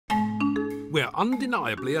We're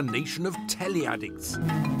undeniably a nation of telly-addicts.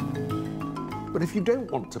 But if you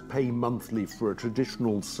don't want to pay monthly for a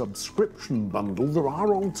traditional subscription bundle, there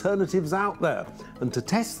are alternatives out there. And to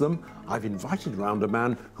test them, I've invited round a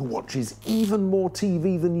man who watches even more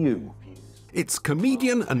TV than you. It's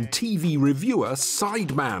comedian and TV reviewer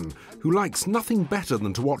Sideman, who likes nothing better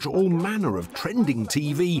than to watch all manner of trending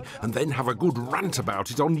TV and then have a good rant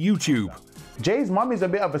about it on YouTube. Jay's mum is a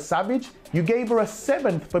bit of a savage. You gave her a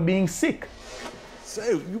 7th for being sick.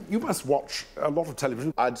 So, you must watch a lot of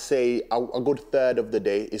television. I'd say a good third of the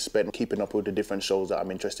day is spent keeping up with the different shows that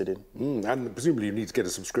I'm interested in. And presumably you need to get a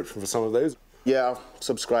subscription for some of those. Yeah, I'll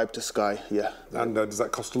subscribe to Sky, yeah. And does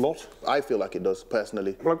that cost a lot? I feel like it does,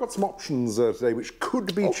 personally. Well, I've got some options today which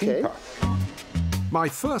could be cheaper. My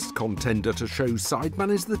first contender to show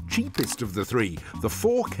Sideman is the cheapest of the three, the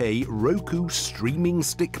 4K Roku Streaming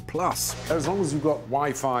Stick Plus. As long as you've got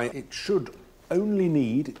Wi-Fi, it should only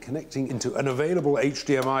need connecting into an available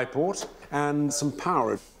HDMI port and some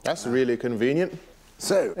power. That's really convenient.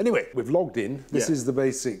 So, anyway, we've logged in. This is the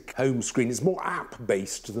basic home screen. It's more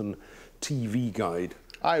app-based than TV guide.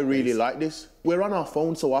 I really like this. We're on our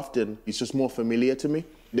phone so often, it's just more familiar to me.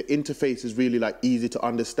 The interface is really easy to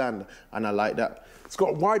understand, and I like that. It's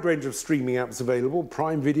got a wide range of streaming apps available: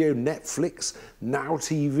 Prime Video, Netflix, Now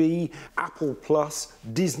TV, Apple Plus,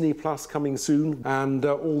 Disney Plus coming soon, and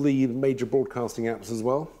all the major broadcasting apps as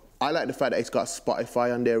well. I like the fact that it's got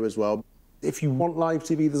Spotify on there as well. If you want live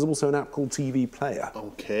TV, there's also an app called TV Player.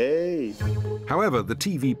 Okay. However, the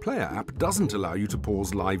TV Player app doesn't allow you to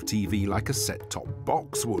pause live TV like a set-top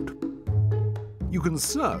box would. You can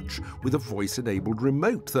search with a voice-enabled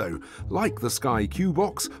remote, though, like the Sky Q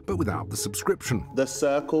box, but without the subscription. The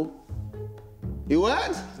circle. It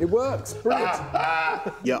works? It works. Brilliant.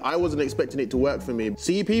 Yeah, I wasn't expecting it to work for me.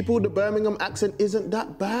 See, people, the Birmingham accent isn't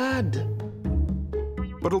that bad.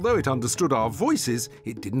 But although it understood our voices,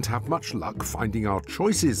 it didn't have much luck finding our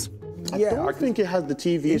choices. I don't think it has the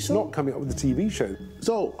TV It's show. not coming up with the TV show.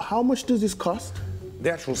 So, how much does this cost?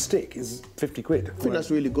 The actual stick is 50 quid. I think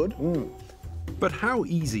that's really good. But how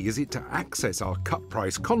easy is it to access our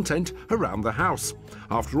cut-price content around the house?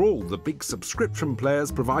 After all, the big subscription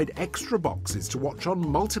players provide extra boxes to watch on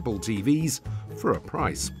multiple TVs for a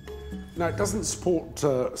price. Now, it doesn't support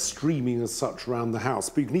streaming as such around the house,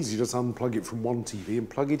 but you can easily just unplug it from one TV and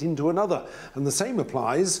plug it into another. And the same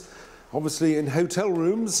applies, obviously, in hotel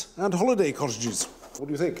rooms and holiday cottages. What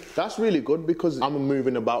do you think? That's really good because I'm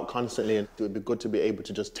moving about constantly, and it would be good to be able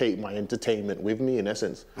to just take my entertainment with me, in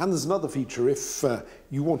essence. And there's another feature. If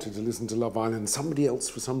you wanted to listen to Love Island, somebody else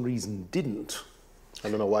for some reason didn't. I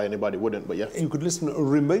don't know why anybody wouldn't, but yeah. You could listen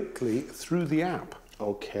remotely through the app.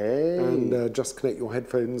 Okay. And just connect your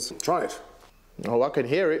headphones. Try it. Oh, I can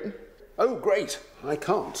hear it. Oh, great. I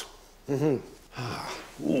can't. Ooh,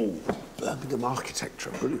 Birmingham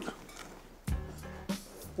architecture, brilliant.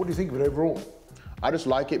 What do you think of it overall? I just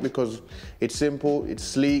like it because it's simple, it's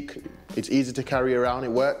sleek, it's easy to carry around,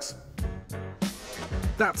 it works.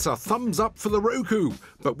 That's a thumbs up for the Roku.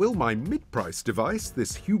 But will my mid-price device,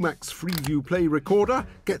 this Humax Freeview Play recorder,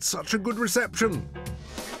 get such a good reception?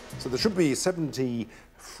 So there should be 70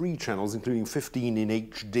 free channels, including 15 in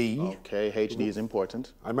HD. Okay, HD is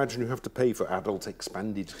important. I imagine you have to pay for adult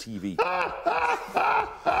expanded TV.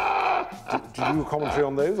 do you do a commentary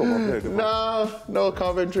on those or not? No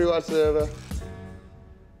commentary whatsoever.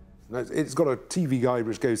 No, it's got a TV guide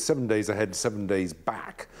which goes 7 days ahead, 7 days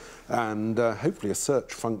back, and hopefully a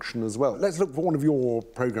search function as well. Let's look for one of your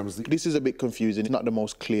programmes. This is a bit confusing. It's not the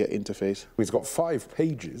most clear interface. It's got 5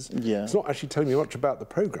 pages. Yeah. It's not actually telling me much about the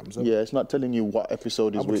programmes. Yeah, it's not telling you what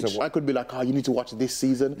episode is which. I could be like, oh, you need to watch this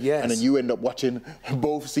season. Yes. And then you end up watching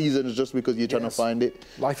both seasons just because you're trying to find it.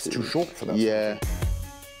 Life's too short for that. Yeah.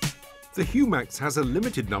 The Humax has a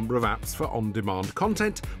limited number of apps for on-demand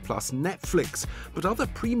content, plus Netflix, but other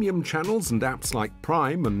premium channels and apps like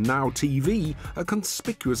Prime and Now TV are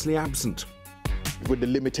conspicuously absent. With the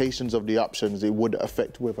limitations of the options, it would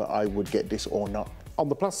affect whether I would get this or not. On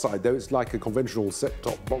the plus side, though, it's like a conventional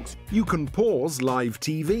set-top box. You can pause live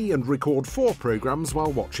TV and record 4 programmes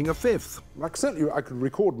while watching a 5th. Like, certainly, I could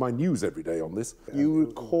record my news every day on this. You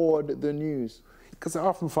record the news? Because I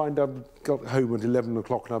often find I've got home at 11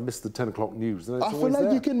 o'clock and I missed the 10 o'clock news. And I feel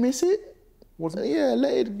like you can miss it. Yeah,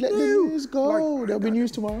 let the news go. There'll be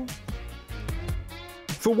news tomorrow.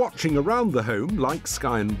 For watching around the home, like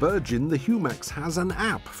Sky and Virgin, the Humax has an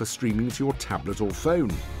app for streaming to your tablet or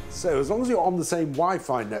phone. So, as long as you're on the same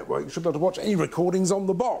Wi-Fi network, you should be able to watch any recordings on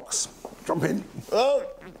the box. Jump in. Oh,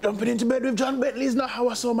 jumping into bed with John Bentley is not how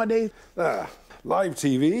I saw my day. Live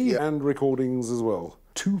TV and recordings as well.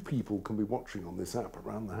 2 people can be watching on this app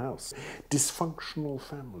around the house. Dysfunctional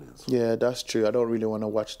families. Yeah, that's true. I don't really want to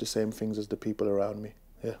watch the same things as the people around me.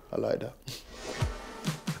 Yeah, I like that.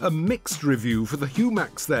 A mixed review for the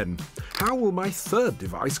Humax then. How will my third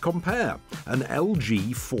device compare? An LG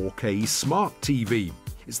 4K Smart TV.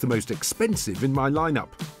 It's the most expensive in my lineup,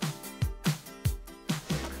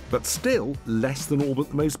 but still less than all but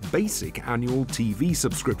the most basic annual TV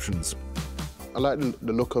subscriptions. I like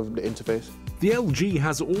the look of the interface. The LG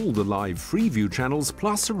has all the live Freeview channels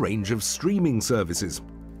plus a range of streaming services.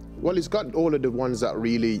 Well, it's got all of the ones that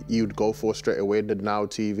really you'd go for straight away, the Now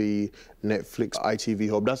TV, Netflix, ITV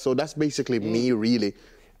Hub. That's basically me, really.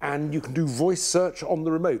 And you can do voice search on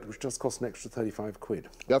the remote, which does cost an extra 35 quid.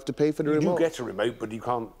 You have to pay for the remote? You get a remote, but you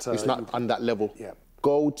can't... it's not on that level. Yeah.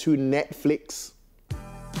 Go to Netflix.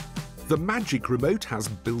 The Magic Remote has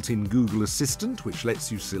built-in Google Assistant, which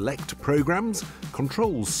lets you select programs,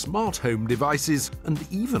 control smart home devices, and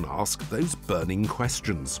even ask those burning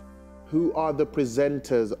questions. Who are the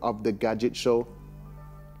presenters of the Gadget show?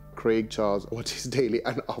 Craig Charles, What is Daily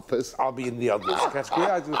and Offers. I'll be in the others category.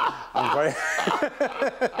 I'm very...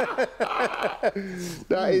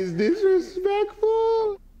 That is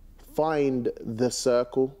disrespectful. Find the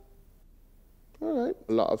circle. All right,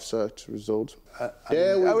 a lot of search results.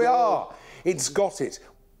 There we are. It's got it.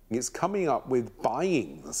 It's coming up with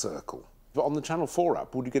buying the circle. But on the Channel 4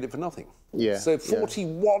 app, would you get it for nothing? Yeah. So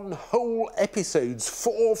 41 whole episodes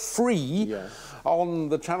for free on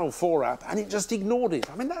the Channel 4 app, and it just ignored it.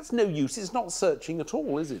 I mean, that's no use. It's not searching at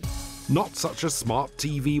all, is it? Not such a smart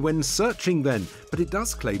TV when searching then, but it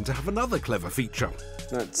does claim to have another clever feature.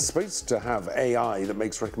 Now, it's supposed to have AI that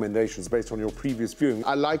makes recommendations based on your previous viewing.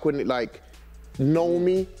 I like when it, know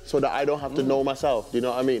me so that I don't have to know myself. Do you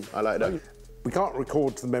know what I mean? I like that. We can't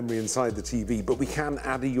record to the memory inside the TV, but we can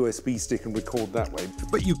add a USB stick and record that way.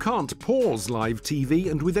 But you can't pause live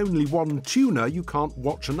TV, and with only one tuner, you can't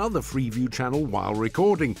watch another Freeview channel while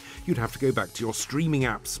recording. You'd have to go back to your streaming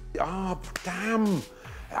apps. Ah, damn!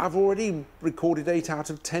 I've already recorded 8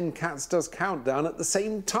 out of 10 Cats Does Countdown at the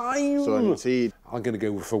same time. So indeed. I'm going to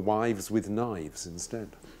go for Wives with Knives instead.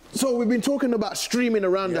 So we've been talking about streaming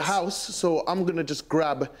around the house, so I'm going to just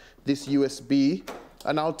grab this USB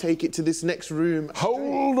and I'll take it to this next room.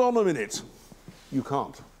 Hold on a minute. You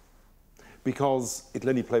can't. Because it'll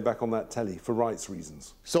only play back on that telly for rights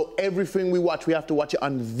reasons. So everything we watch, we have to watch it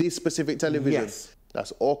on this specific television? Yes.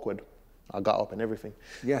 That's awkward. I got up and everything.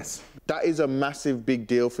 Yes. That is a massive big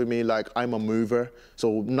deal for me. I'm a mover,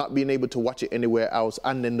 so not being able to watch it anywhere else,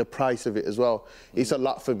 and then the price of it as well. It's a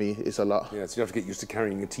lot for me. It's a lot. Yeah, so you have to get used to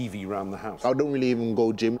carrying a TV around the house. I don't really even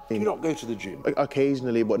go gym. Do you not go to the gym?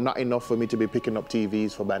 Occasionally, but not enough for me to be picking up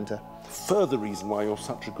TVs for banter. Further reason why you're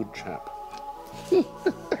such a good chap.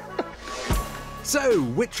 So,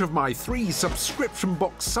 which of my 3 subscription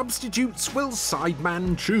box substitutes will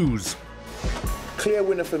Sideman choose? Clear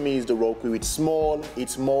winner for me is the Roku. It's small,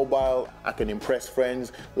 it's mobile, I can impress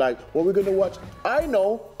friends. What are we gonna watch? I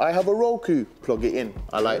know, I have a Roku. Plug it in.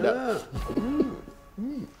 I like that.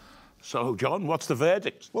 So, John, what's the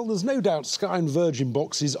verdict? Well, there's no doubt Sky and Virgin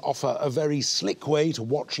boxes offer a very slick way to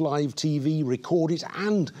watch live TV, record it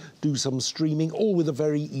and do some streaming, all with a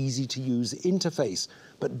very easy-to-use interface.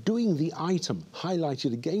 But doing the item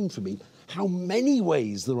highlighted again for me how many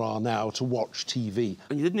ways there are now to watch TV.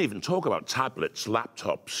 And you didn't even talk about tablets,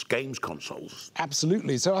 laptops, games consoles.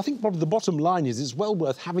 Absolutely. So I think probably the bottom line is it's well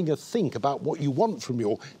worth having a think about what you want from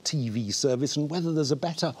your TV service and whether there's a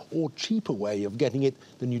better or cheaper way of getting it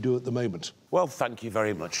than you do at the moment. Well, thank you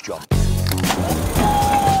very much, John.